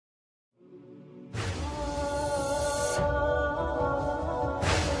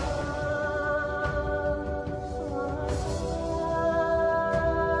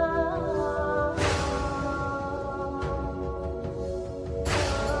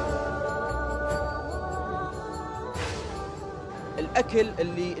الأكل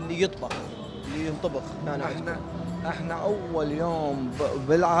اللي يطبخ اللي ينطبخ هنا عندكم؟ احنا اول يوم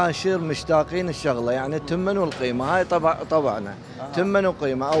بالعاشر مشتاقين الشغله، يعني التمن والقيمه، هاي طبعنا تمن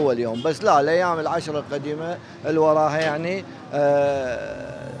وقيمه اول يوم، بس لا الايام العشر القديمه اللي وراها يعني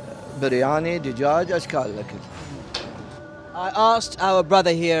برياني دجاج اشكال الاكل. I asked our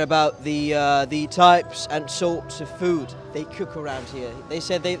brother here about the types and sorts of food they cook around here. They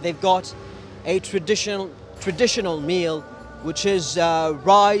said they've got a traditional meal, which is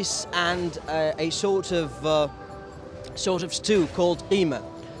rice and a sort of stew called qima.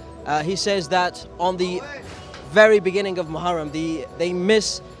 He says that on the very beginning of Muharram, they miss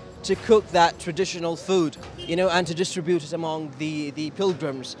to cook that traditional food, you know, and to distribute it among the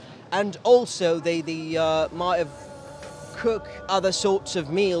pilgrims. And also they might have cook other sorts of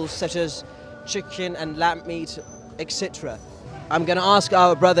meals such as chicken and lamb meat, etc. I'm going to ask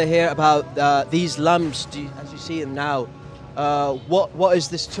our brother here about these lambs, as you see them now. What is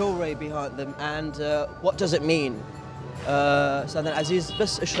the story behind them, and what does it mean? أستاذ العزيز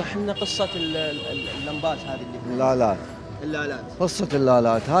بس اشرح لنا قصة اللمبات هذه اللي اللالات. قصة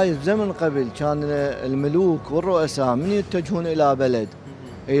اللالات هاي الزمن قبل كان الملوك والرؤساء من يتجهون إلى بلد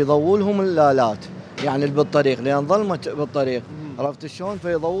يضووا لهم اللالات، يعني بالطريق لأن ظلمت بالطريق، عرفت شلون؟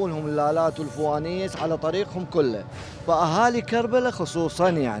 فيضووا لهم اللالات والفوانيس على طريقهم كله. فأهالي كربلاء خصوصا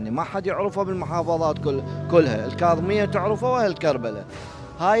يعني ما حد يعرفها بالمحافظات كلها، الكاظمية تعرفها وأهل كربلاء.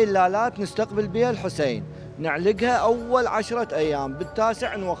 هاي اللالات نستقبل بها الحسين، نعلقها أول 10 أيام،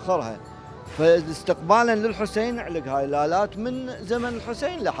 بالتاسع نوخرها. فاستقبالا للحسين نعلق هاي اللالات من زمن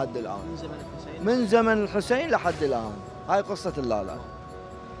الحسين لحد الآن. من زمن الحسين لحد الآن. هاي قصة اللالات.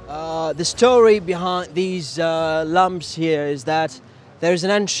 The story behind these lamps here is that there is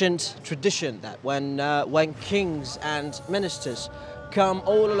an ancient tradition that when kings and ministers come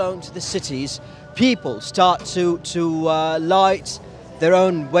all along to the cities, people start to light their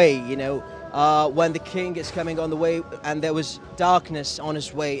own way, you know. When the king is coming on the way and there was darkness on his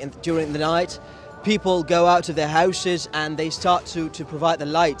way and during the night, people go out to their houses and they start to provide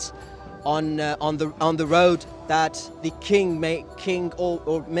the light on the road that the king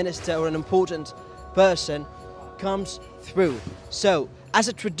or minister or an important person comes through. So as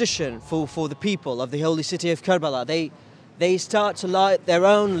a tradition for the people of the holy city of Karbala, they start to light their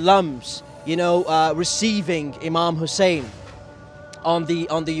own lamps, you know, receiving Imam Hussein on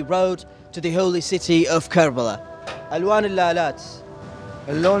the road to the holy city of Karbala. ألوان اللالات.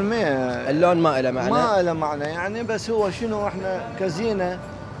 اللون ما له معنى. ما له معنى يعني، بس هو شنو احنا كزينة،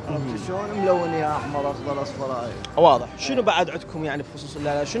 عرفت شلون؟ ملونيها احمر اخضر اصفر. واضح. شنو بعد عندكم يعني بخصوص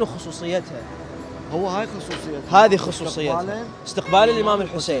اللالات؟ شنو خصوصيتها؟ هو هاي خصوصيتها. هذه خصوصيتها. استقبال الإمام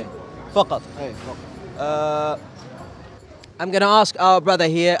الحسين فقط. اي فقط. I'm going to ask our brother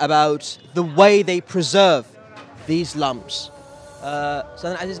here about the way they preserve these lamps.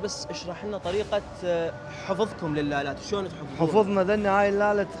 أستاذ العزيز بس اشرح لنا طريقة حفظكم للالات، شلون تحفظون؟ حفظنا ذن هاي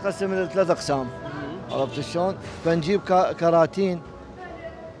اللالة تقسم إلى 3 أقسام، عرفت شلون؟ فنجيب كراتين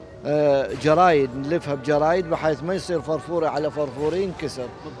جرايد، نلفها بجرايد بحيث ما يصير فرفورة على فرفورين ينكسر،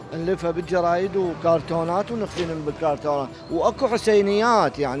 نلفها بالجرايد وكارتونات ونخزنهم بالكارتونات، واكو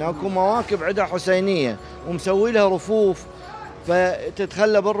حسينيات يعني اكو مواكب عندها حسينية ومسوي لها رفوف،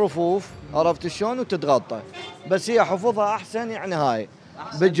 فتتخلى بالرفوف، عرفت شلون؟ وتتغطى. بس هي حفظها احسن يعني هاي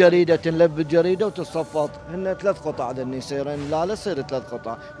بالجريده، تنلف بالجريده وتتصفط، هن 3 قطع ذني يصيرن، لا يصير 3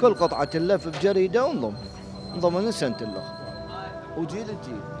 قطع، كل قطعه تلف بجريده ونضمن سنه تلخ وجيل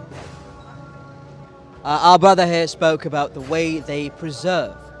الجيل. Our brother here spoke about the way they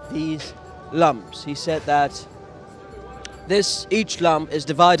preserve these lumps. He said that each lump is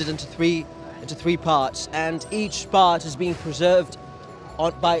divided into three parts, and each part is being preserved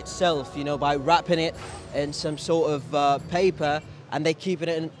by itself, you know, by wrapping it in some sort of paper, and they keep it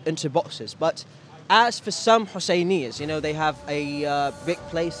into boxes. But as for some Husseinias, you know, they have big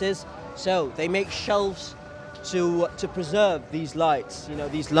places, so they make shelves to preserve these lights, you know,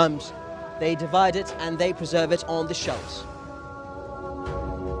 these lamps. They divide it and they preserve it on the shelves.